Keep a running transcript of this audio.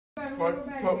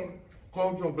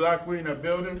Cultural Black, we in the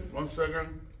building. 1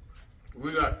 second.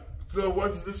 We got. So what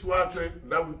is this water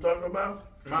that we talking about?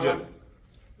 Yeah.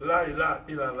 Water.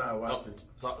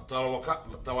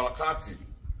 Tawalakati.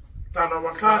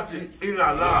 Tanawakati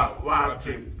ilala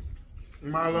water.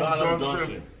 Malam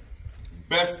Johnson.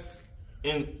 Best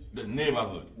in the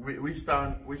neighborhood. We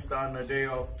start the day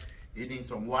off eating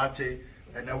some water,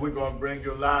 and then we're gonna bring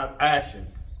you live action.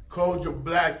 Cultural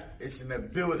Black is in the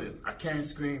building. I can't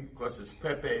scream because it's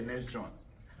Pepe in this joint.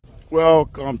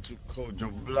 Welcome to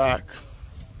Cultural Black.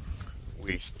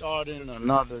 We starting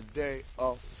another day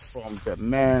off from the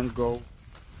mango,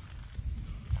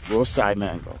 roadside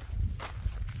mango,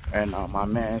 and my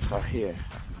mans are here.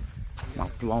 My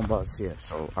plumber's here,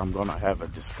 so I'm gonna have a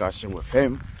discussion with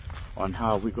him on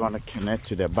how we're gonna connect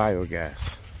to the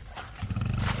biogas.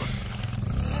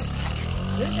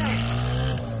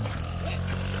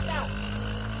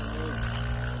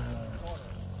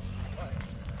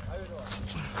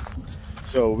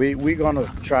 So we're gonna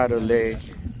try to lay.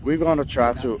 We're gonna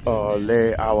try to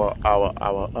lay our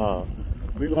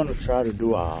we're gonna try to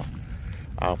do our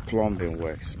plumbing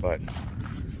works, but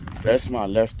that's my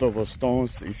leftover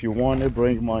stones. If you want to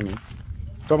bring money,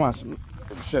 Thomas,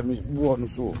 show me one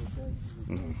so.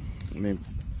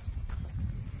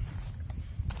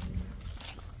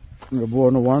 We're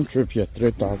born on one trip here,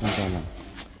 3,000.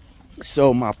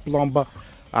 So my plumber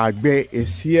Agbe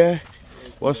is here.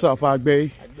 What's up,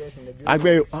 Agbe?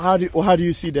 Agbe, how do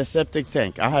you see the septic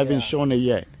tank? I haven't shown it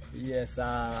yet. Yes,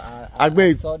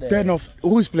 Agbe, turn off.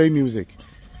 Who's playing music?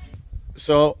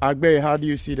 So Agbe, how do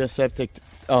you see the septic,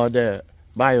 the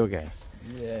biogas?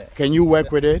 Yeah. Can you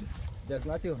work with it? There's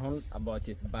nothing wrong about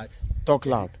it, but talk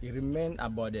loud. It remains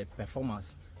about the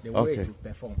performance, the way to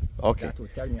perform. Okay. That will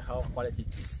tell me how quality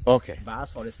it is. Okay. But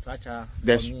as for the structure, for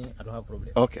me, I don't have problem.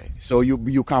 Okay. So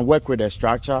you can work with the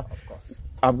structure. Of course.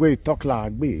 Agbe, talk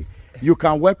loud, Agbe. You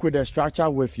can work with the structure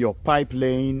with your pipe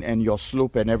laying and your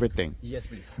slope and everything. Yes,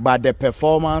 please. But the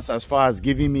performance, as far as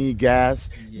giving me gas,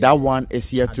 that one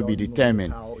is yet to be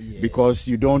determined because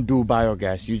you don't do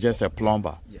biogas. You're just a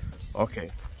plumber. Yes, please. Okay.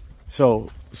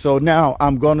 So now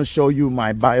I'm gonna show you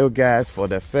my biogas for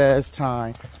the first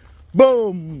time.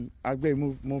 Boom! Agbe,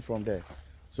 move from there.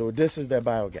 So this is the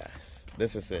biogas.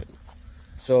 This is it.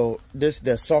 So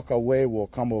the soccer way will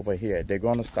come over here. They're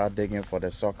gonna start digging for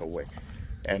the soccer way.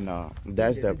 And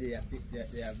that's they have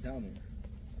done it.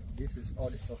 This is all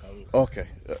the soccer road. Okay,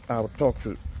 I'll talk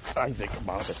to Isaac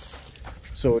about it.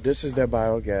 So this is the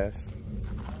biogas.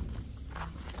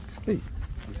 Hey,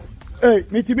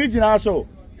 Mitsubishi also.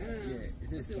 Yeah,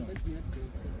 it is strong.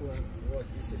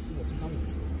 It's a small company.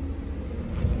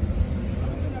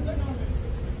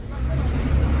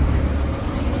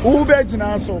 Who be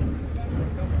Jinaso?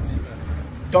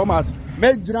 Thomas,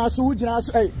 me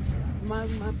Jinaso, hey. My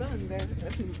band there,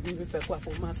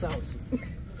 for my house.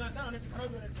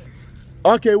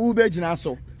 Okay, who be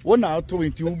Jinaso? One out to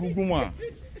into Ubuguma.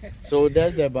 So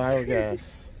that's the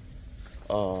biogas.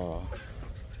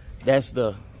 That's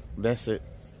it.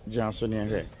 Johnson in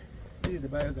here. This is the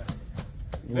biogas.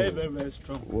 Very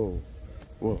strong.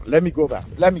 Whoa. Let me go back.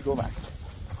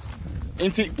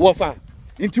 Into Wafa.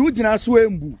 Into Jinaso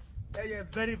Embu. Yeah,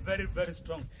 very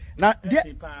strong. Now,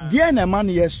 the man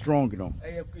is strong, you know.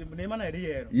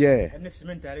 Yeah.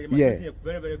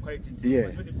 Very quality.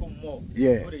 Yeah.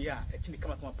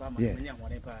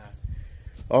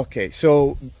 Okay,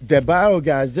 so the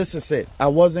biogas, this is it. I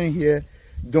wasn't here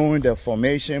doing the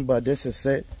formation, but this is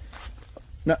it.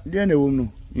 Now, okay.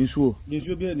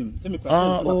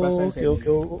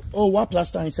 Oh, what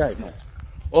plaster inside?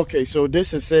 Okay, so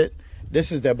this is it.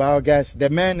 This is the biogas. The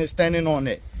man is standing on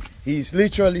it. He's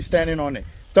literally standing on it.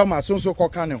 Thomas,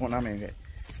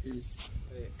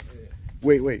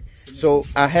 wait. So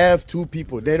I have two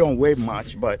people. They don't weigh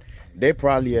much, but they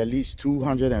probably at least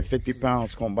 250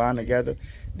 pounds combined together.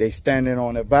 They standing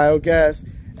on the biogas,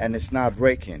 and it's not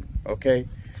breaking. Okay,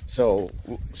 so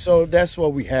that's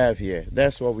what we have here. And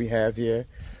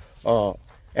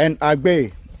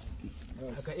Agbe.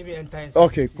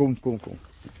 Okay, come.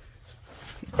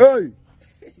 Hey.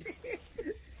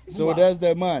 So that's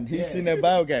the man. He's in the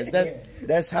biogas.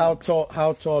 That's how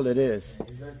tall it is.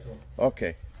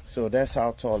 Okay, so that's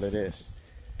how tall it is.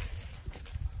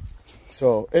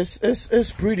 So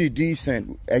it's pretty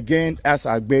decent. Again, as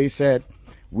Agbe said,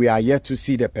 we are yet to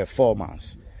see the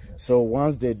performance. So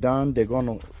once they're done, they're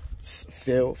gonna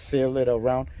fill it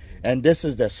around. And this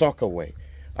is the soccer way.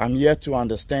 I'm yet to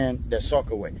understand the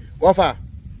soccer way. Wafa,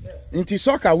 into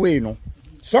soccer way no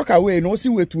see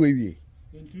way to away.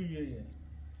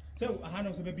 So I had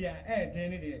also baby I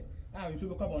 10 there. I should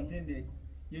be come on 10 day.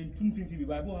 You 250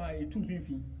 Bible, I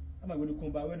 250. I'm going to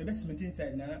come by when the best maintain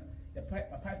inside now. The pipe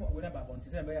when about on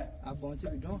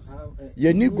we don't have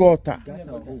You need gutter.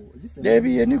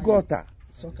 Baby, you need gutter.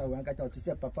 Soccer when I got to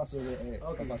say Papa so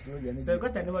so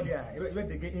got another there. Where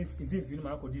they get in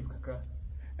Marco deep kakra.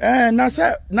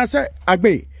 Nasa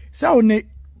Agbe. Sa only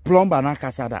plumber na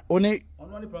kasada. Only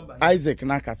plumber. Isaac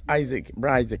na kas Isaac,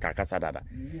 bra Isaac kasada.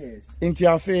 Yes. Inti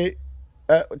afi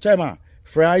chairman,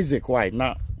 for Isaac why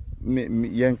na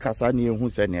yen kasa ni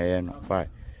hu se ne no. Fine.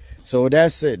 So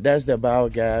that's it. That's the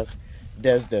biogas.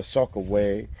 That's the soccer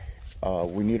way.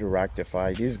 We need to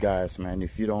rectify these guys, man.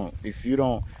 If you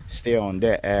don't stay on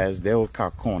their ass, they'll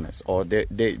cut corners or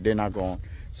they're not going.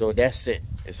 So that's it.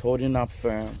 It's holding up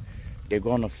firm. They're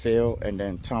gonna fail, and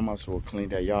then Thomas will clean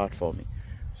the yard for me.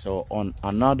 So on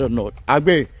another note,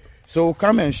 Agbe, so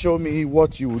come and show me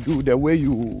what you do, the way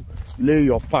you lay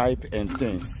your pipe and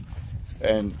things.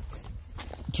 And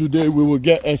today we will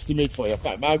get estimate for your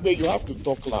pipe. Agbe, you have to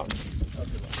talk loud.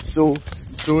 So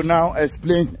now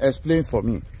explain for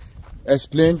me.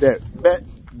 Explain that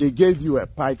they gave you a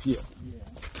pipe here,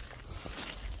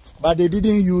 but they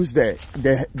didn't use the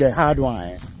hard one.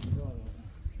 Eh? No.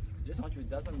 This one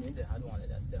doesn't mean the hard one.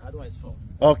 The hard one is from.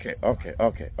 Okay.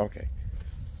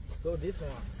 So this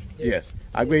one. Yes.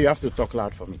 Agbe, you have to talk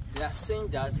loud for me. They are saying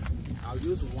that I'll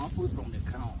use 1 foot from the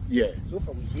ground. Yeah. So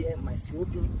from here, my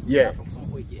sloping. Yeah. From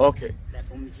somewhere here. Okay. Like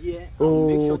from here. Oh,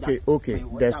 make sure okay.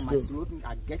 That's my sloping.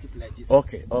 I get it like this.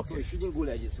 Okay. So it shouldn't go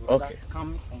like this. So okay.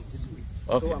 Come from this way.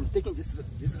 Okay. So I'm taking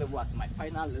this level as my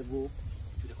final level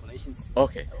to the connections.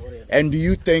 Okay. And do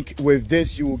you think with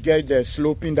this you will get the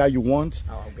sloping that you want?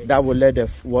 That will let the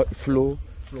flow?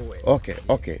 Flow.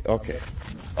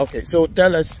 Okay. So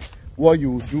tell us what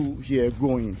you do here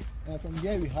going. From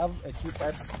here we have 2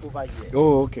 pipes over here.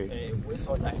 Oh, okay. Waste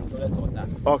water and toilet water.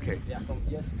 Okay. They are from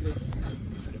here straight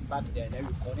to the back there, and then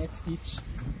we connect each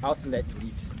outlet to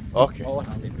it. Okay. All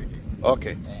 100.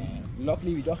 Okay.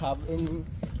 Luckily we don't have any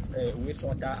waste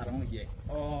water around here.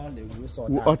 All the waste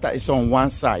water is on one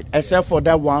side, except for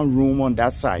that one room on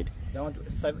that side.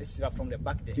 It's from the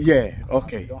back there. Yeah.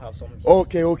 Okay. We don't have some.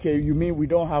 Okay. You mean we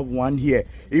don't have one here?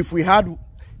 If we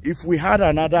had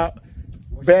another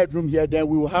bedroom here, then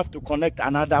we will have to connect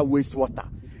another wastewater,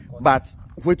 but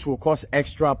which will cost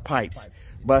extra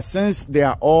pipes. But since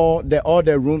all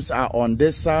the rooms are on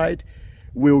this side,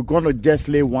 we're gonna just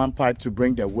lay one pipe to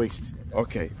bring the waste.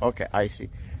 Okay, I see.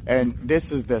 And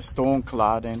this is the stone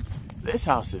cladding. This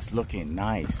house is looking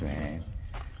nice, man.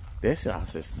 This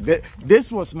house is.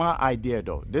 This was my idea,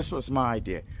 though. This was my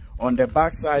idea. On the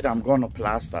back side, I'm gonna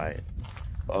plaster it.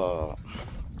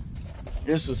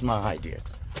 This was my idea.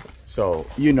 So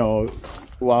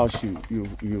whilst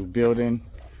you building.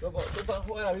 So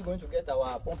where are we going to get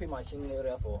our pumping machine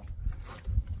area for?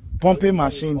 Pumping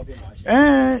machine.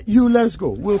 Let's go.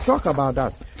 We'll talk about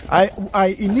that.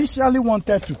 I initially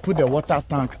wanted to put the water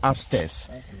tank upstairs,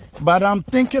 but I'm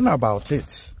thinking about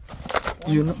it.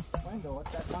 When the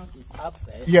water tank is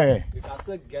upstairs, yeah, you can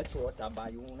still get water,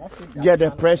 but you will not feel that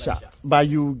the pressure. But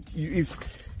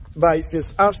if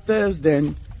it's upstairs,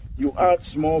 then you add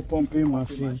small pumping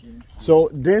machine. So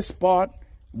this part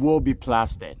will be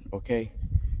plastered. Okay,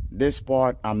 this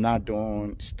part I'm not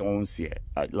doing stones here.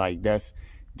 Like that's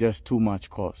just too much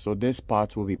cost. So this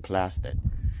part will be plastered.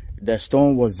 The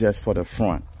stone was just for the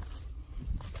front.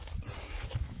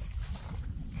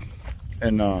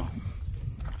 And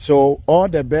so all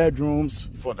the bedrooms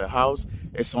for the house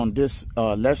is on this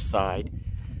left side,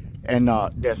 and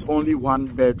there's only one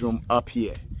bedroom up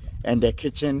here, and the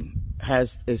kitchen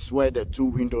is where the 2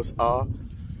 windows are.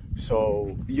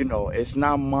 So it's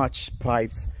not much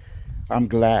pipes. I'm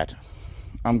glad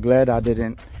I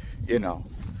didn't,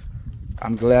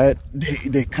 I'm glad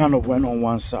they kind of went on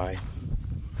one side.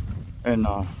 And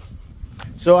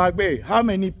so Agbe, how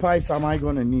many pipes am I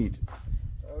gonna need?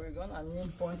 We're gonna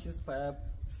need 4 inches pipe,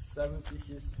 7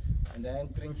 pieces, and then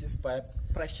 3 inches pipe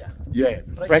pressure. Yeah,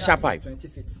 pressure pipe. 20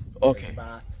 feet. Okay.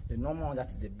 But the normal one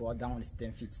that they bought down is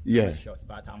 10 feet. Yeah. Short,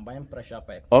 but I'm buying pressure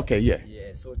pipe. Okay, yeah.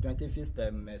 Yeah, so 20 feet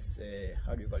is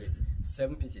how do you call it?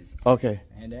 7 pieces. Okay.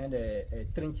 And then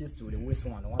 3 inches to the waist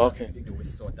one. Okay. To take the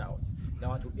waist sort out.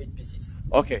 Down to 8 pieces.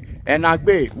 Okay. And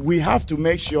Agbe, we have to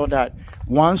make sure that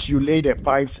once you lay the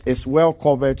pipes, it's well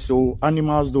covered so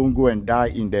animals don't go and die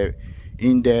in the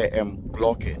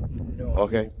blocking. No.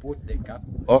 Okay. Put the cap.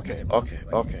 Okay.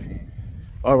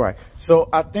 All right. So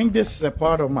I think this is a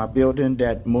part of my building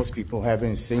that most people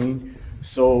haven't seen.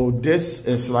 So this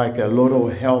is like a little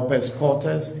helper's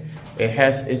quarters. It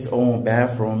has its own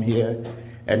bathroom here.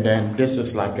 And then this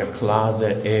is like a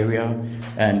closet area.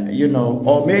 And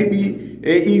or maybe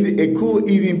it could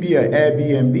even be an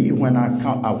Airbnb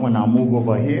when I move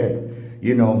over here.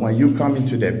 you know, when you come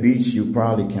into the beach, you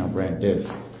probably can rent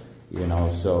this, you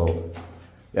know. So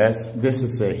this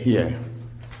is it here.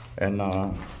 And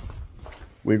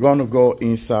we're gonna go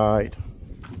inside.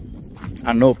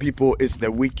 I know people, it's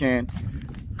the weekend.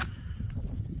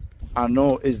 I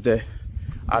know it's the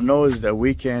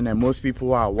weekend, and most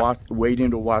people are waiting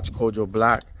to watch Kojo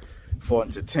Black for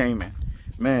entertainment.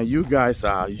 Man, you guys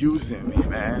are using me,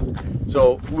 man.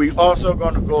 So we also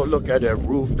gonna go look at the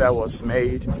roof that was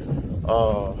made.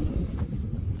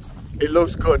 It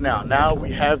looks good now. Now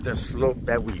we have the slope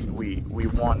that we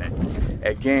wanted.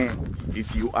 Again,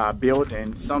 if you are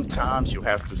building, sometimes you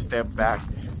have to step back,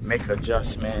 make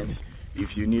adjustments.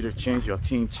 If you need to change your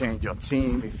team, change your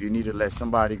team. If you need to let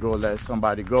somebody go, let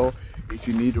somebody go. If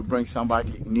you need to bring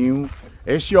somebody new,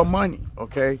 it's your money,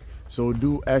 okay? So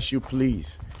do as you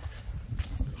please.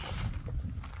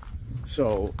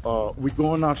 So we're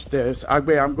going upstairs.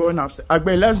 Agbe, I'm going upstairs.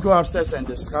 Agbe, let's go upstairs and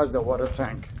discuss the water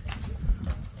tank.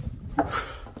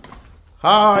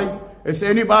 Hi, is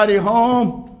anybody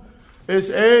home? Is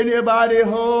anybody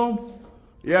home?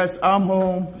 Yes, I'm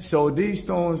home. So these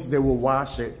stones, they will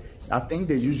wash it. I think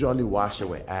they usually wash it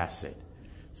with acid.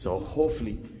 So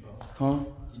hopefully,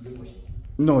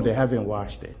 no, they haven't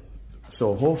washed it.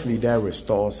 So hopefully that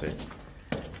restores it.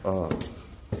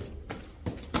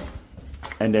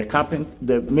 And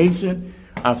the mason,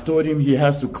 I've told him he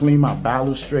has to clean my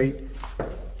balustrade,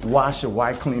 wash it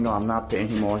white cleaner. I'm not paying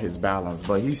him all his balance,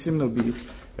 but he seemed to be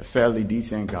a fairly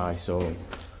decent guy. So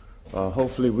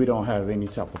hopefully we don't have any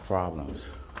type of problems.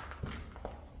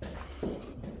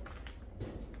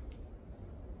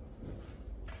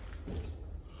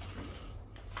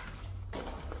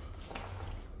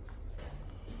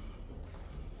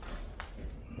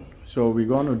 So we're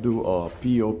gonna do a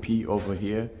POP over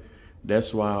here.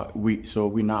 That's why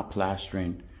we're not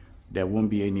plastering. There won't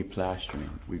be any plastering.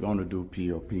 We're gonna do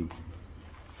POP.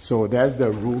 So that's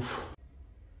the roof.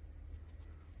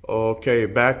 Okay,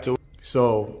 back to,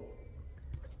 so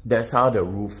that's how the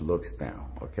roof looks now,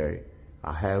 okay?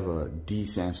 I have a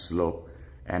decent slope,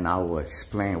 and I will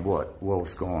explain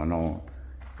what's going on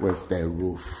with that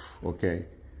roof, okay?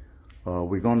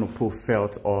 We're gonna put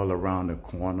felt all around the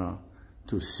corner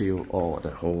to seal all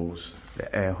the holes,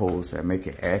 the air holes, and make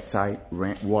it airtight,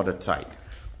 watertight.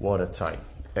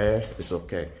 Air is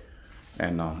okay.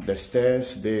 And the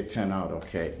stairs, they turn out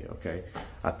okay, okay?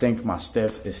 I think my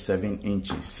steps is 7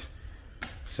 inches.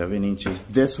 7 inches.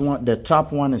 This one, the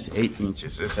top one is 8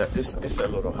 inches. It's a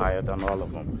little higher than all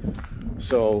of them.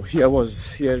 So here's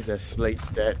the slate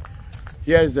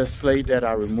that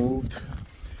I removed.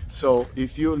 So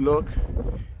if you look,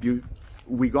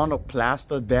 we're gonna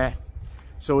plaster that.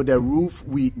 So the roof,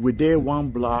 we did 1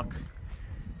 block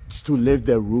to lift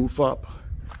the roof up.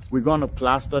 We're gonna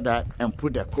plaster that and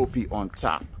put the copy on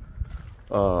top.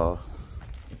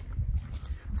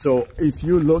 So if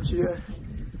you look here,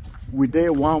 we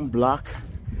did 1 block,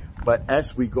 but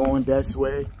as we going this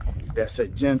way, there's a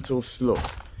gentle slope.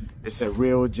 It's a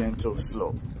real gentle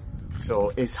slope.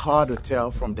 So it's hard to tell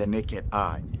from the naked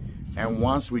eye. And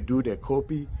once we do the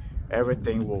copy,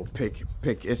 everything will pick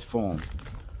its form.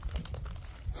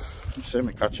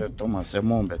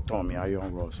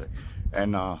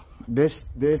 And this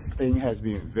thing has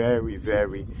been very,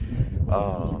 very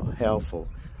helpful.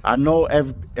 I know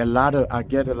I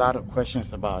get a lot of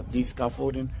questions about this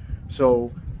scaffolding.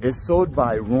 So it's sold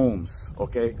by rooms,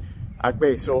 okay?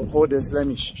 So hold this, let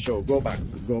me show. Go back,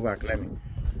 let me.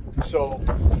 So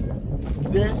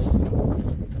this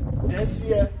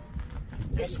here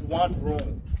is 1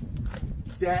 room.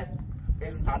 That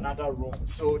is another room.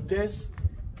 So this,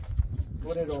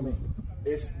 put it on me.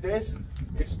 This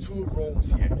is 2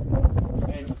 rooms here,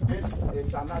 and this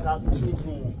is another 2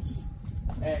 rooms,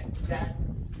 and that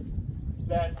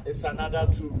is another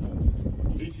 2 rooms.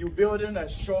 If you're building a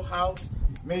show house,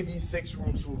 maybe 6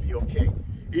 rooms will be okay.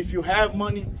 If you have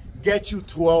money, get you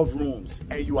 12 rooms,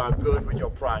 and you are good with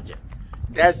your project.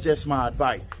 That's just my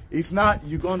advice. If not,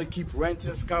 you're gonna keep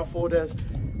renting scaffolders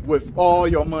with all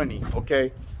your money,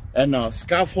 okay? And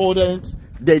scaffolders,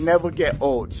 they never get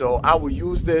old. So I will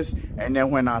use this, and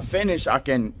then when I finish,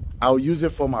 I'll use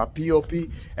it for my POP,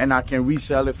 and I can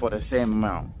resell it for the same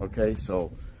amount, okay?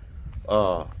 So,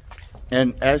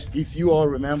 and if you all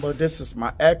remember, this is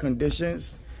my air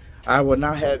conditions. I will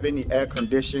not have any air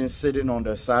conditions sitting on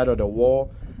the side of the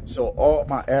wall. So all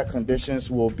my air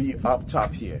conditions will be up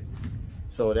top here.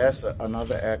 So that's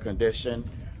another air condition.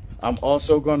 I'm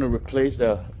also going to replace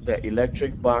the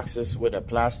electric boxes with the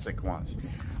plastic ones.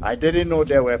 I didn't know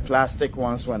there were plastic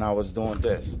ones when I was doing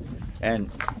this. And,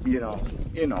 you know.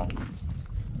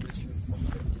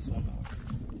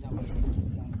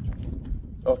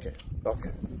 Okay.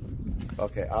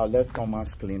 Okay, I'll let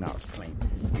Thomas clean out.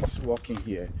 He's walking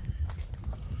here.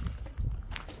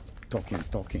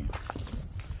 Talking.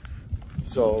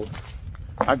 So,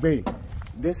 Agbe,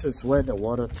 this is where the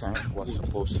water tank was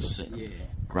supposed to sit,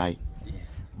 right? Yeah.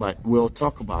 But we'll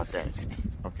talk about that,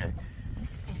 okay?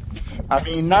 I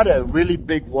mean, not a really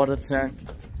big water tank,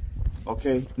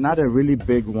 okay? Not a really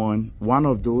big one. One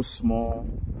of those small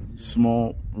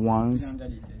ones.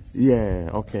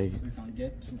 Yeah, okay. So you can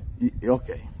get 2.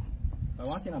 Okay. But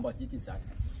one thing about it is that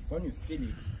when you fill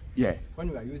it, when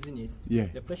you are using it,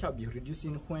 the pressure will be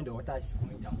reducing when the water is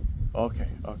going down. Okay.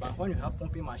 But when you have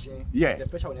pumping machine, the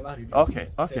pressure will never reduce. Okay.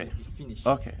 Finish.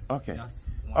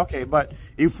 Okay, but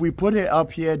if we put it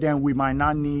up here, then we might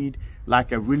not need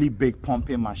like a really big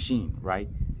pumping machine, right?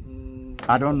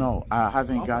 I don't know. I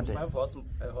haven't got it.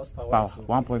 1.5 horsepower. Wow,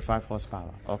 1.5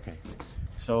 horsepower. Okay.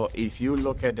 So if you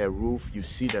look at the roof, you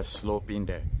see the slope in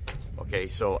there. Okay.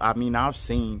 So I mean, I've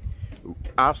seen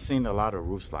a lot of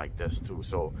roofs like this too.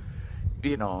 So,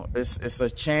 you know, it's a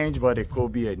change, but it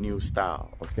could be a new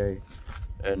style. Okay.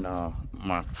 And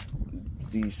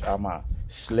these are my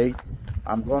slate.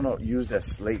 I'm gonna use the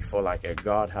slate for like a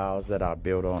guardhouse that I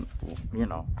built on, you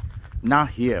know,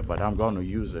 not here, but I'm gonna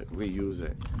use it, reuse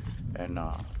it. And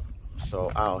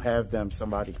so I'll have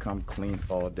somebody come clean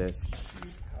all this.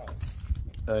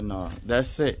 And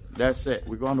that's it.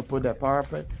 We're gonna put that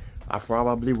parapet. I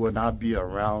probably will not be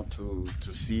around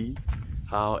to see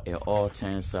how it all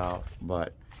turns out,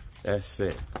 but that's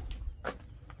it.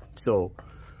 So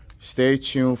stay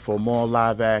tuned for more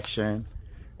live action.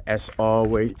 As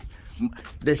always,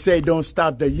 they say don't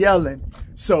stop the yelling,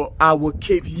 so I will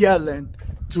keep yelling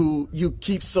till you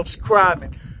keep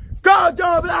subscribing. Go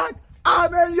Joe Black,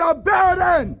 I'm in your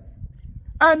building,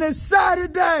 and it's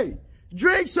Saturday.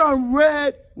 Drink some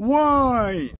red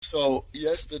wine. So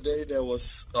yesterday there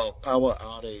was a power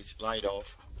outage, light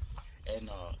off, and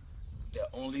the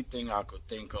only thing I could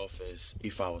think of is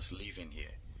if I was leaving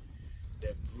here.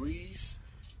 The breeze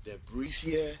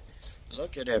here,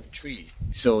 look at that tree.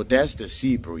 So that's the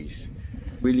sea breeze.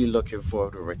 Really looking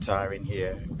forward to retiring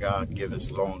here. God give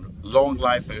us long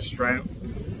life and strength,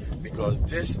 because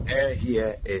this air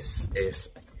here is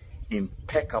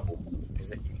impeccable.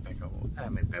 Is it impeccable?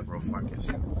 I'm a pepper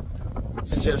fuckers.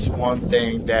 It's just one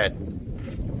thing that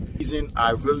reason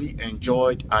I really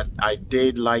enjoyed. I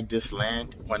did like this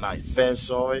land when I first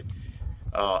saw it.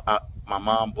 My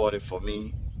mom bought it for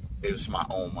me. It was my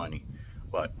own money,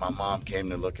 but my mom came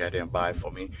to look at it and buy it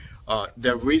for me.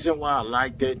 The reason why I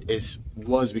liked it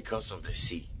was because of the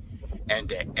sea and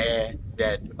the air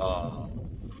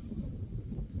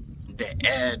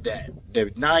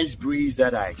the nice breeze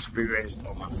that I experienced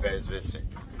on my first visit.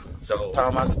 So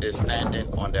Thomas is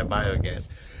standing on the biogas.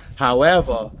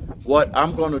 However, what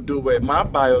I'm going to do with my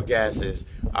biogas is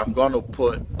I'm going to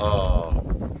put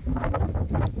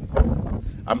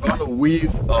I'm going to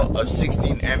weave a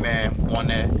 16 mm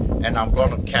on it, and I'm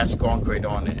going to cast concrete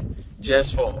on it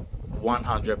just for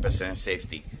 100%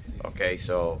 safety. Okay,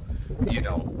 so, you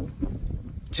know,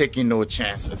 taking no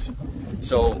chances.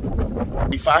 So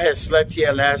if I had slept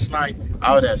here last night,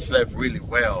 I would have slept really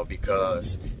well,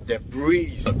 because the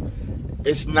breeze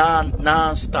is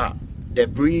non-stop. The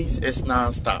breeze is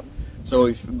non-stop. So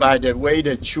if by the way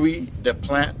the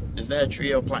plant, is that a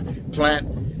tree or plant?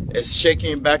 Plant is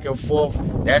shaking back and forth,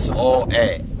 that's all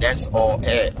air. That's all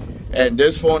air. And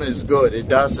this phone is good. It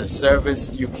does a service.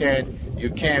 You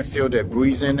can't feel the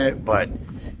breeze in it, but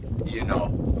you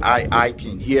know, I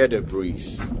can hear the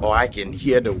breeze, or I can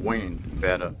hear the wind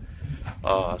better.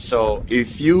 So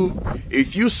if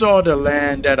you saw the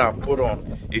land that I put on,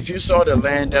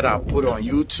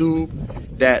 YouTube,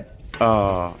 that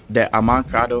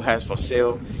Amancado has for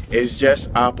sale, is just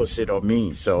opposite of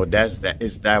me. So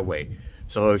it's that way.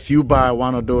 So if you buy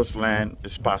one of those land,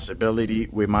 it's possibility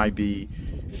we might be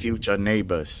future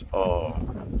neighbors, or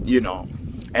you know.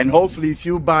 And hopefully if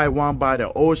you buy one by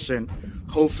the ocean,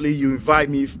 hopefully you invite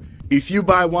me. If you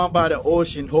buy one by the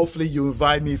ocean, hopefully you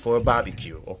invite me for a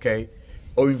barbecue, okay?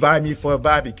 Or invite me for a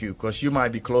barbecue, because you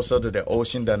might be closer to the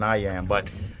ocean than I am. But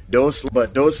those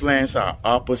lands are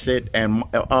opposite, and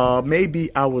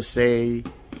maybe I would say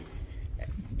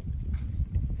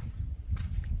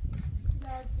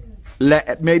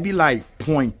maybe like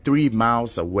 0.3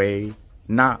 miles away,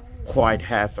 not quite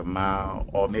half a mile,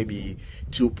 or maybe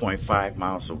 2.5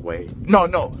 miles away. No,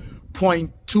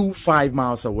 0.25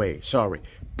 miles away. Sorry,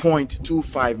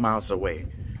 0.25 miles away.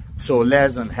 So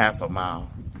less than half a mile,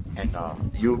 and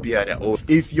you'll be at the ocean.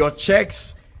 If your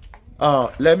checks,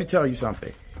 let me tell you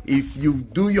something. If you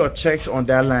do your checks on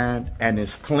that land and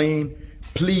it's clean,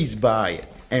 please buy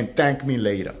it and thank me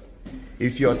later.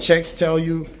 If your checks tell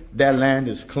you that land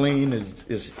is clean,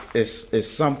 is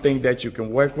something that you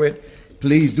can work with,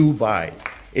 please do buy it.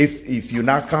 If you're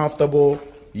not comfortable,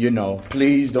 you know,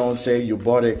 please don't say you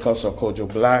bought it because of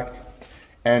Kojo Black.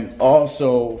 And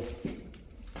also,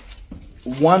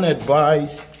 one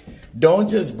advice, don't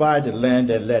just buy the land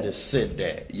and let it sit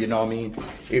there. You know what I mean?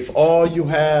 If all you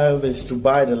have is to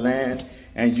buy the land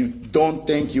and you don't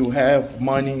think you have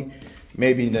money,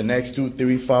 maybe in the next 2,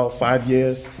 3, 4, 5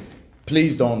 years,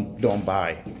 please don't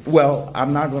buy it. Well,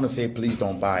 I'm not going to say please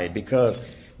don't buy it, because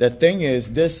the thing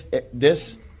is, this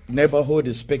neighborhood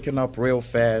is picking up real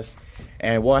fast,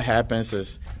 and what happens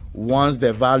is once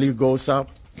the value goes up,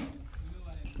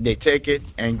 they take it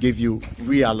and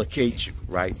reallocate you,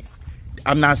 right?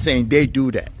 I'm not saying they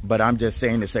do that, but I'm just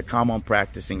saying it's a common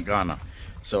practice in Ghana.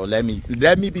 So let me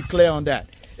be clear on that.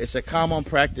 It's a common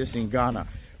practice in Ghana.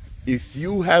 If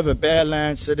you have a bad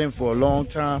land sitting for a long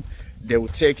time, they will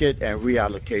take it and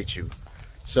reallocate you.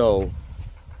 So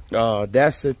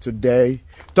that's it today.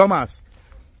 Thomas,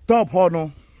 top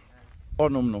hono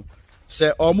no.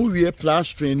 Say omu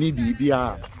plastering ni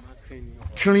bibia.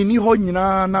 Cleaning ho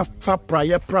nyina na fa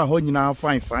praye pra ho nyina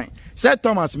fine. Say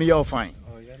Thomas, me you fine.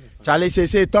 Charlie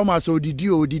say Thomas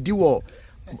odidi wo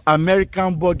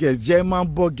American burgers, German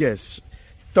burgers.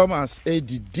 Thomas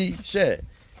ADD share.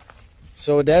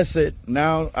 So that's it.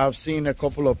 Now I've seen a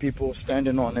couple of people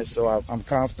standing on it, so I'm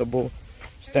comfortable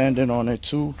standing on it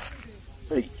too.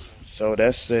 Hey. So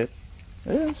that's it.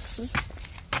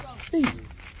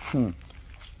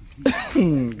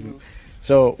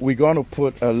 So we're gonna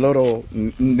put a little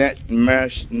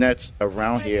mesh nets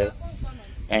around here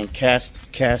and cast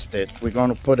it. We're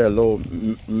gonna put a little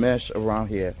mesh around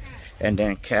here and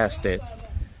then cast it,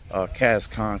 cast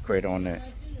concrete on it.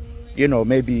 You know,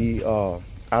 maybe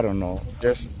I don't know,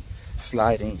 just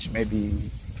slide inch,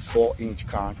 maybe 4-inch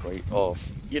concrete, or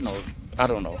you know, I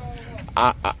don't know.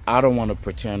 I don't want to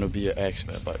pretend to be an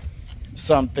expert, but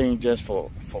something just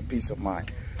for peace of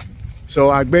mind. So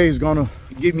Agbe is gonna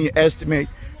give me an estimate,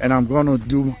 and I'm gonna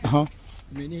do.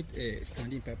 We need a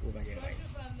standing pipe over here, right?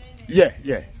 Yeah.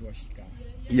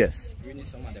 Yes. We need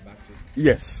some at the back too.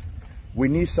 Yes, we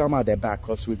need some at the back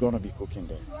because we're gonna be cooking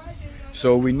there.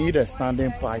 So we need a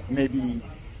standing pipe, maybe.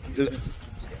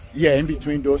 Yeah, in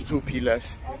between those 2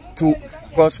 pillars,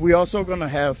 because we're also gonna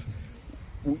have.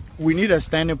 We need a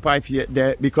standing pipe here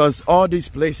there, because all these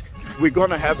places we're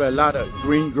gonna have a lot of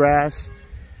green grass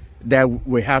that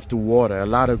we have to water. A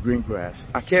lot of green grass.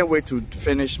 I can't wait to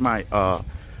finish my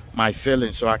my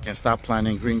filling so I can start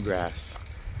planting green grass.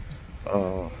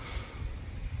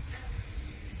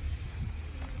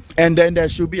 And then there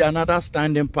should be another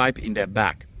standing pipe in the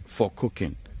back for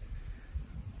cooking.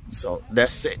 So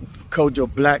that's it. Kojo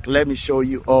Black, let me show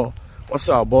you all. What's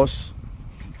up, boss?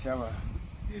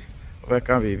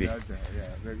 Welcome, baby.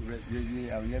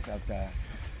 Yeah, yes, after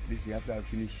this, after I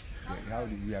finish, how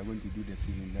we are going to do the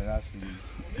filming, the last filming,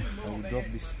 I will drop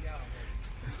this.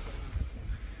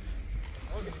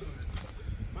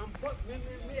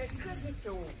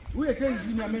 We are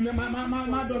crazy, my don't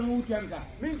know who can go.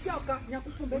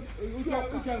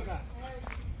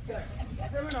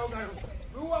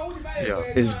 Yeah,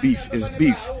 it's beef. It's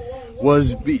beef.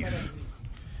 What's beef?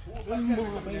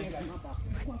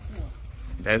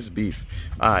 That's beef.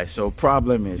 All right. So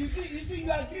problem is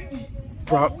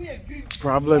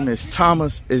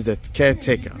Thomas is the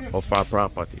caretaker of our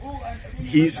properties.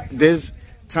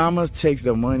 Thomas takes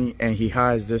the money and he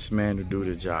hires this man to do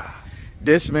the job.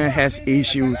 This man has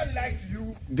issues.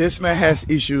 This man has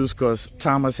issues because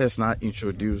Thomas has not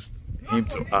introduced him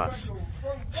to us.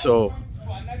 So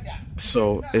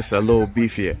it's a little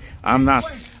beef here. I'm not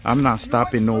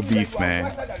stopping no beef,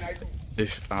 man.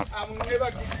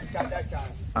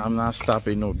 I'm not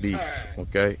stopping no beef.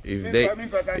 Okay? If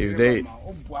they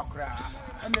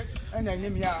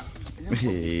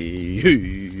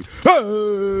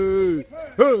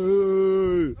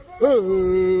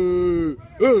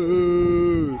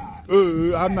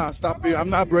I'm not stopping. I'm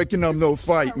not breaking up no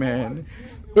fight, man.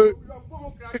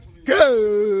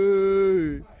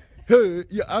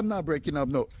 Yeah, I'm not breaking up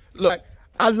no. Look,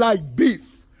 I like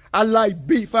beef. I'm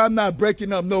not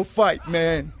breaking up no fight,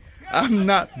 man. I'm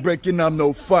not breaking up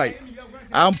no fight.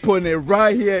 I'm putting it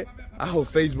right here. I hope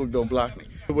Facebook don't block me.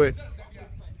 But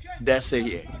that's it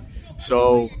here.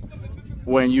 So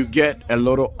when you get a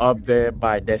little up there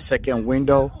by the second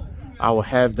window, I will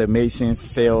have the mason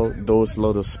fill those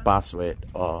little spots with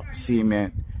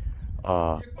cement.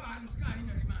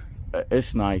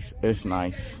 It's nice. It's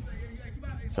nice.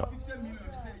 So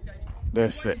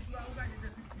that's it.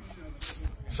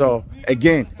 So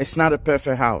again, it's not a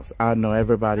perfect house. I know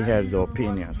everybody has their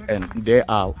opinions, and they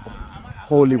are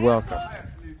wholly welcome.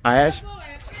 I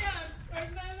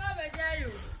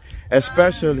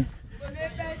especially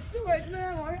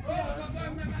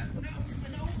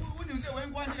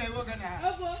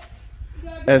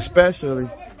I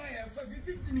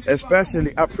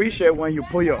appreciate when you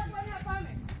put your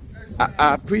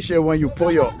I appreciate when you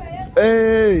put your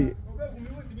hey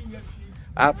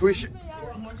I appreciate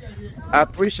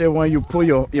when you put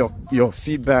your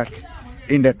feedback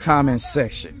in the comment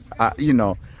section. You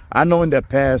know, I know in the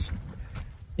past,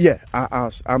 yeah,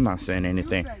 I'm not saying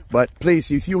anything, but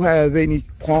please, if you have any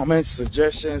comments,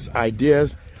 suggestions,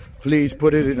 ideas, please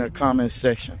put it in the comment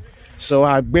section. So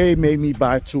Agbe made me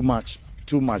buy too much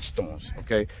stones.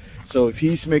 Okay, so if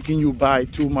he's making you buy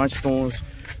too much stones,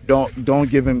 don't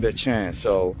give him the chance.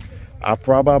 So I'll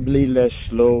probably let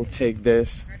Slow take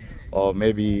this, or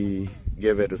maybe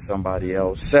give it to somebody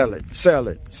else. Sell it,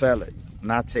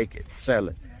 not take it, sell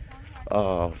it.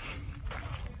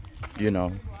 You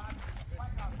know.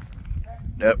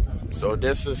 Yep. So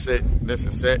this is it.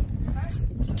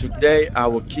 Today I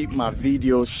will keep my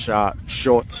videos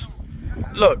short.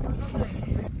 Look,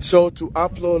 so to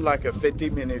upload like a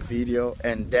 50-minute video,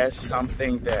 and that's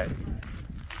something that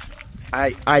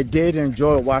I did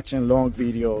enjoy watching long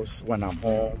videos when I'm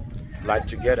home, like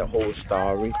to get a whole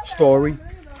story.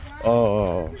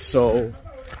 So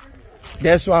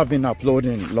that's why I've been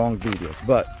uploading long videos.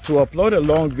 But to upload a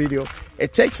long video,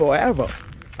 it takes forever.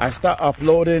 I start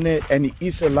uploading it and it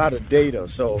eats a lot of data.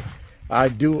 So I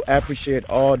do appreciate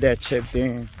all that chipped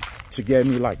in to get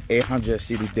me like 800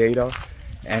 CD data,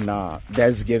 and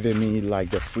that's giving me like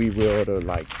the free will to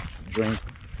like drink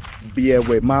beer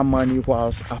with my money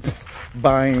whilst I'm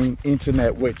buying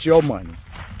internet with your money.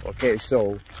 Okay,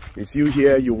 so if you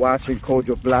here, you're watching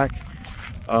Kojo Black,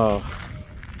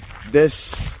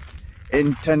 this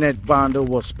internet bundle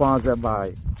was sponsored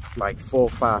by like 4 or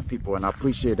 5 people, and I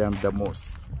appreciate them the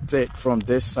most. That's it from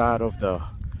this side of the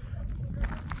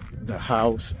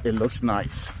house. It looks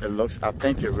nice. I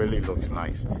think it really looks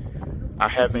nice. I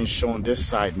haven't shown this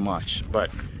side much, but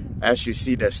as you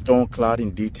see, the stone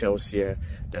cladding details here,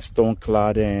 the stone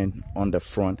cladding on the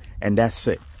front, and that's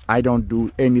it. I don't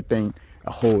do anything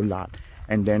a whole lot.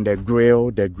 And then the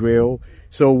grill.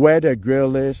 So where the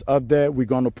grill is up there, we're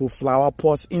gonna put flower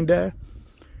pots in there,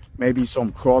 maybe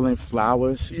some crawling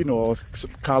flowers, you know,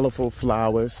 colorful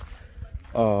flowers.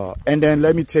 And then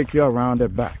let me take you around the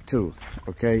back too.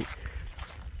 Okay,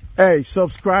 hey,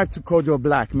 subscribe to Kojo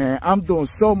Black, man. I'm doing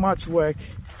so much work,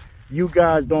 you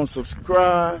guys don't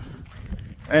subscribe.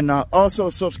 And also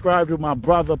subscribe to my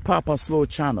brother Papa Slow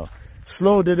channel.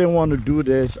 Slow didn't want to do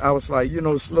this. I was like, you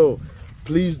know, Slow,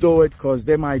 please do it, because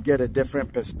they might get a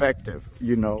different perspective,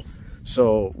 you know.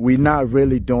 So we're not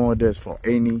really doing this for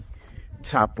any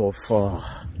type of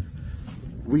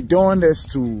we're doing this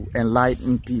to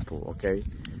enlighten people. Okay,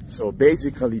 so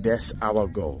basically that's our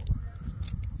goal.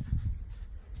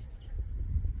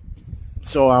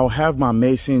 So I'll have my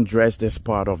mason dress this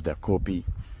part of the copy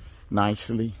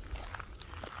nicely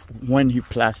when he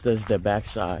plasters the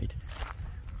backside.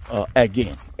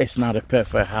 Again, it's not a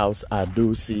perfect house. I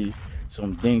do see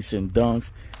some dinks and dunks.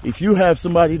 If you have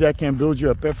somebody that can build you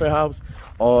a perfect house,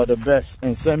 all the best,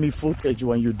 and send me footage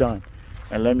when you're done,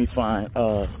 and let me find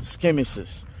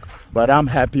skirmishes. But I'm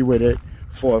happy with it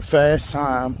for a first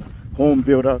time home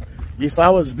builder. If I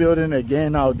was building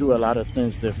again, I'll do a lot of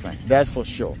things different, that's for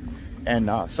sure.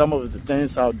 And some of the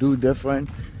things I'll do different,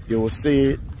 you will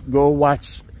see it. Go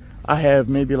watch. I have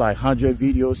maybe like 100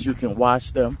 videos. You can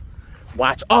watch them,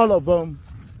 watch all of them,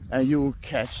 and you'll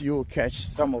catch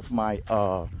some of my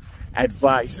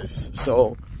advices.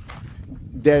 So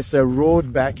there's a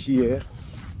road back here.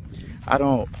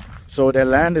 So the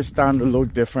land is starting to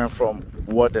look different from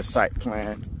what the site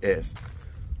plan is.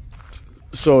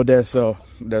 So there's a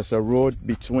road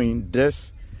between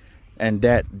this and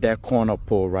that corner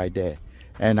pole right there,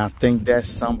 and I think that's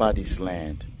somebody's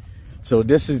land. So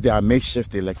this is their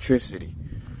makeshift electricity.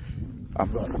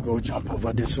 I'm gonna go jump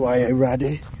over this wire right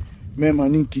there.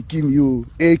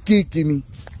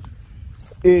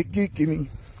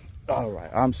 All right,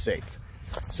 I'm safe.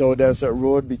 So there's a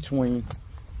road between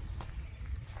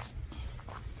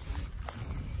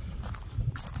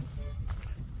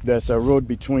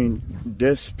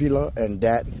this pillar and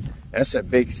that. That's a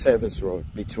big service road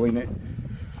between it.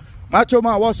 Macho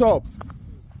Man, what's up?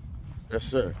 Yes,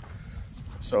 sir.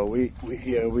 So we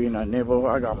here, we in a neighborhood.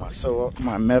 I got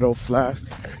my metal flask.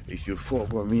 If you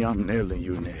fuck with me, I'm nailing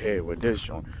you in the head with this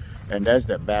one. And that's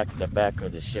the back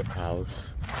of the ship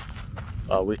house.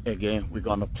 We're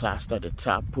gonna plaster the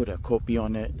top, put a copy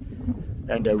on it,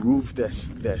 and the roof.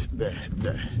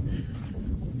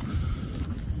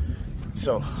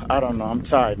 So I don't know. I'm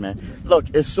tired, man. Look,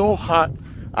 it's so hot.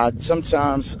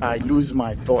 Sometimes I lose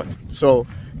my thought. So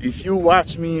If you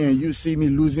watch me and you see me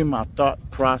losing my thought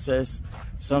process,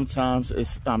 sometimes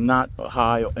I'm not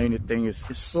high or anything.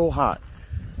 It's so hot.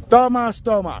 Thomas.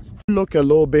 Look a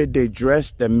little bit. They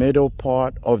dressed the middle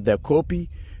part of the copy,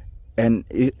 and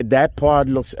that part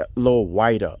looks a little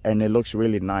wider, and it looks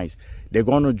really nice. They're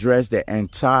going to dress the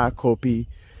entire copy,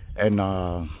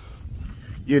 and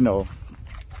you know,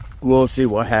 we'll see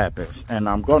what happens. And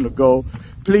I'm going to go.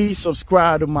 Please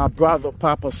subscribe to my brother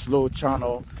Papa Slow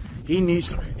channel. He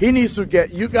needs to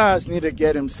get, you guys need to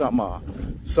get him some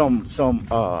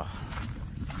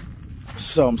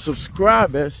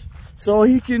subscribers so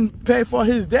he can pay for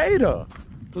his data.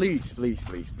 Please.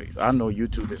 I know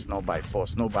YouTube is not by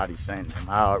force. Nobody sent him.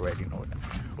 I already know that.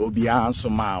 It'll be on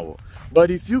tomorrow. But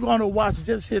if you're gonna watch,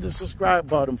 just hit the subscribe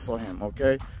button for him,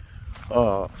 okay?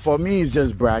 For me, it's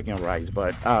just bragging rights.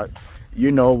 But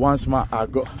you know, once I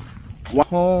go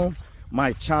home,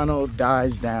 my channel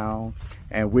dies down,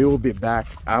 and we will be back.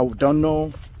 I don't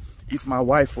know if my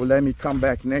wife will let me come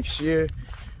back next year,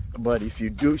 but if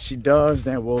she does,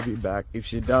 then we'll be back. If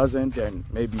she doesn't, then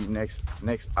maybe next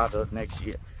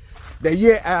year, the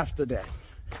year after that.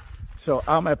 So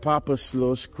I'm at Papa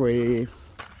Slow's crib.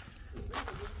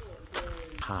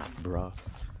 Hot, bro.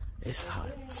 It's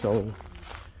hot. So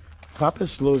Papa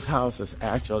Slow's house is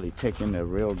actually taking a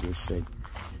real good shape.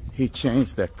 He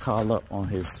changed the color on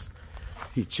his.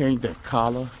 He changed the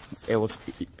color. It was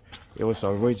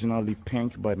originally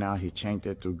pink, but now he changed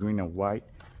it to green and white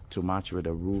to match with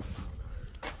the roof.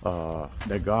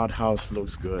 The guardhouse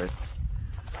looks good.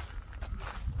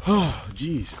 Oh,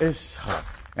 geez, it's hot.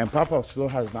 And Papa Slow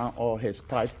has done all his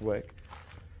pipe work.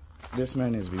 This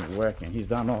man has been working. He's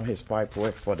done all his pipe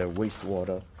work for the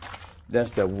wastewater.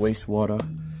 That's the wastewater.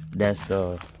 That's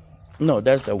the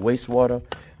wastewater,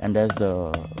 and that's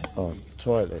the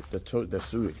toilet, the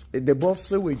sewage. They're both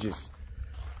sewages.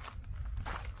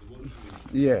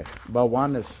 Yeah, but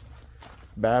one is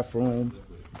bathroom,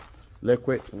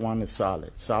 liquid, one is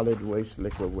solid waste,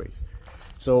 liquid waste.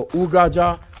 So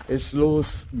Ugaja is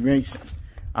Slow's mason.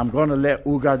 I'm gonna let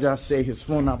Ugaja say his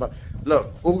phone number.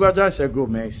 Look, Ugaja is a good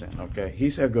mason, okay?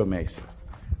 He's a good mason.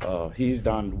 He's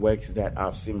done works that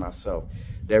I've seen myself.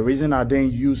 The reason I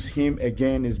didn't use him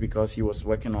again is because he was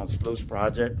working on Slow's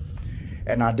project,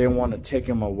 and I didn't want to take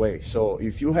him away. So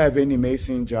if you have any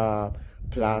mason job,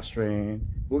 plastering,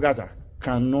 Ugaja,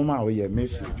 can no matter your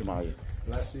mason job.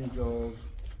 Plastering job,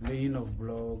 laying of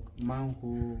block,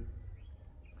 manhole,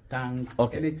 tank,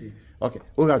 okay. Anything. Okay,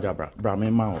 Ugaja, bra, me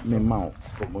mount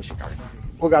promotion.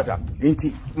 Ugaja,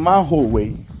 inti manhole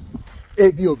way,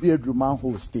 ebi obi edru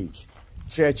manhole stage.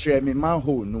 Tre me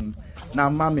manhole num na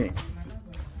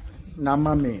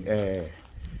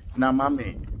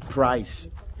mame price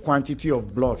quantity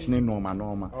of blocks ne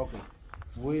normal. Okay,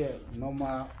 we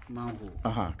normal manhole.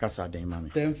 Kasa den mame.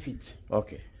 10 feet.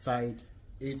 Okay. Side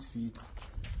 8 feet.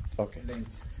 Okay.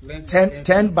 Length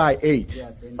 10 by 8.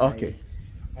 Yeah, 10 okay. By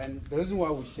 8. And the reason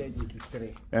why we shared into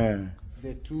 3.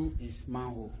 The 2 is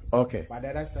manhole. Okay. But the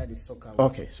other side is soccer way.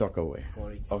 Okay, soccer way.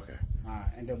 For it. Okay.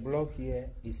 And the block here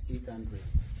is 800.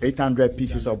 800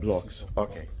 pieces of blocks.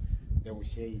 Okay. Then we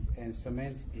share it. And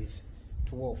cement is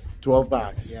 12. 12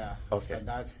 bags. Yeah. Okay. For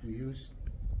that we use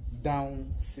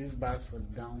down 6 bags for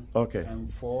down. Okay.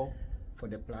 And 4 for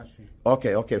the plastering.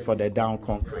 Okay, for the down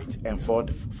concrete, and 4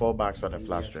 bags for the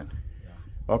plastering. Yes.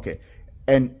 Yeah. Okay.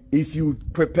 And if you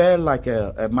prepare like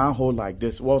a manhole like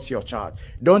this, what's your charge?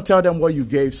 Don't tell them what you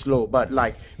gave Slow, but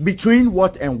like between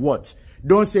what and what.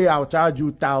 Don't say I'll charge you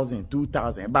 1,000,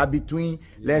 2,000, but between,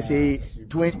 let's say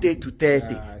 20 to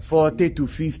 30, 40 to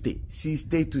 50,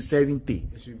 60 to 70.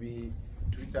 It should be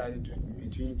 2,000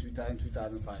 between 2,000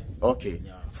 2,005. Okay.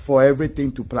 Yeah. For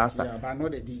everything to plaster. Yeah, but not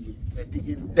the digging.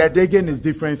 The digging is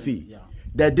different fee. Yeah.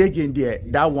 The digging there,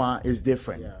 that one is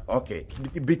different. Yeah. Okay.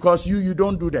 Because you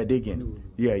don't do the digging. No.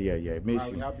 Yeah.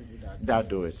 Mason. That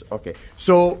do it. Okay.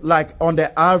 So like on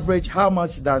the average, how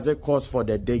much does it cost for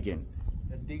the digging?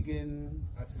 The digging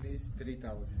at least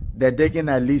 3,000. The digging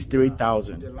at least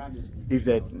 3,000. The land is good. If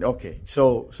that okay.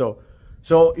 So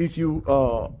if you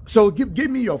so give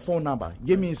me your phone number.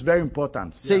 Give me, it's very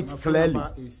important. Say it clearly. My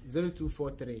phone number is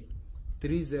 0243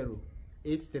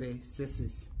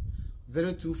 308366.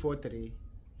 0243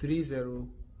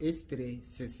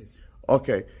 308366.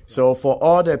 Okay, so for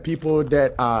all the people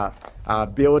that are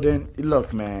building,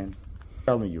 look, man, I'm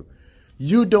telling you,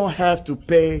 you don't have to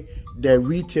pay the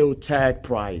retail tag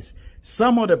price.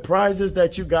 Some of the prices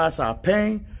that you guys are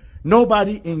paying,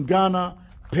 nobody in Ghana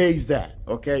pays that.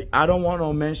 Okay, I don't want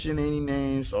to mention any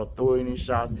names or throw any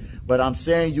shots, but I'm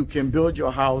saying you can build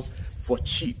your house for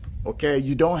cheap. Okay,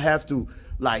 you don't have to,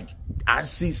 like, I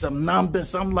see some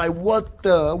numbers, I'm like, what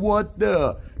the?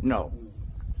 No.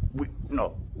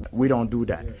 No, we don't do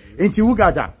that. Inti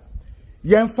ugaja,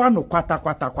 yenfa no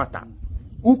kwata.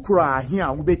 Ukura here,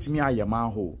 ubetimi aye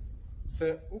manhole.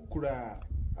 Sir, ukura,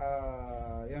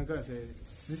 you can say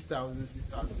 6,000,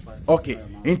 6,500. Okay,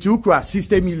 inti ukura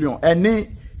 60 million. Any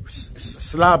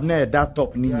slab ne that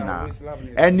top ni na.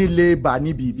 Any labor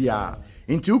ni bibia.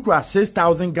 Inti ukura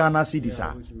 6,000 Ghana cedis.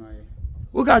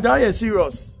 Ugaja, are you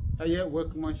serious?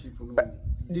 Workmanship.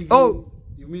 Oh.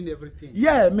 You mean everything?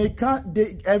 Yeah,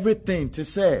 everything to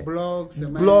say. Blocks,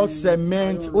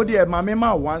 cement. Oh dear, my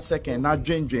mama 1 second. Now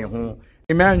drain home.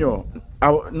 Emmanuel,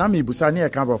 Nami Busa near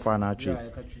Camera Fanachi.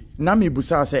 Nami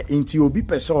Busa say into obi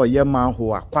peso ye man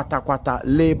who are kwata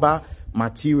labor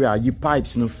material, ye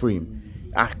pipes no frame.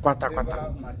 Kwata.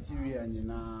 Material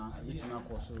na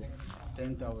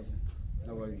 10,000.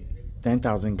 No worry.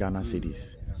 10,000 Ghana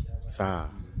cedis. Sir.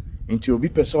 Into obi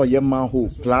peso ye man who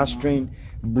plastering.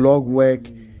 Blog work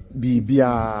be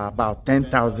about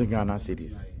 10,000 Ghana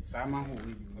cedis.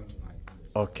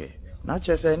 Okay. Not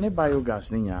just any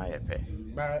biogas ni nya yepe.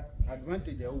 But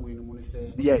advantage we no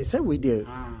say. Yeah, say we there.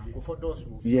 Go for those.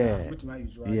 Yeah.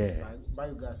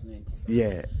 Biogas ni.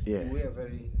 Yeah. We are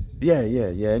very.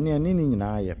 Yeah. Ni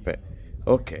nya yepe.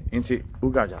 Okay. Inti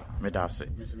ugaja medase.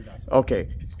 Okay.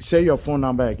 Say your phone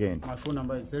number again. My phone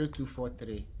number is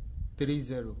 0243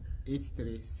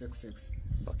 308366.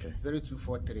 Okay.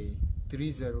 0243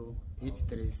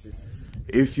 308366.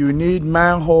 If you need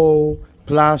manhole,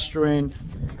 plastering,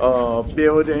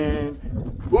 building,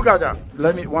 Ugaja,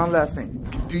 one last thing.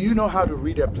 Do you know how to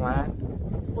read a plan?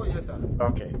 Oh yes, sir.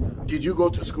 Okay. Did you go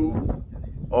to school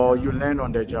or you learn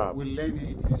on the job? We learn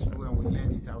it in school and we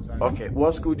learn it outside. Okay.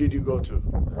 What school did you go to?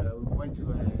 We went to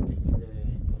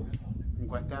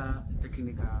Ngwata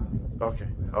Technical. Okay.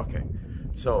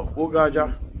 So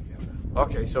Ugaja.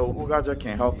 Okay, so Ugaja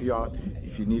can help you out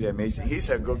if you need a mason. He's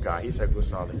a good guy. He's a good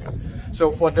solid guy.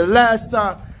 So for the last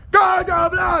time, Gaja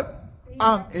Black,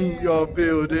 I'm in your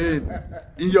building,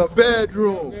 in your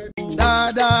bedroom.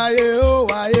 Die.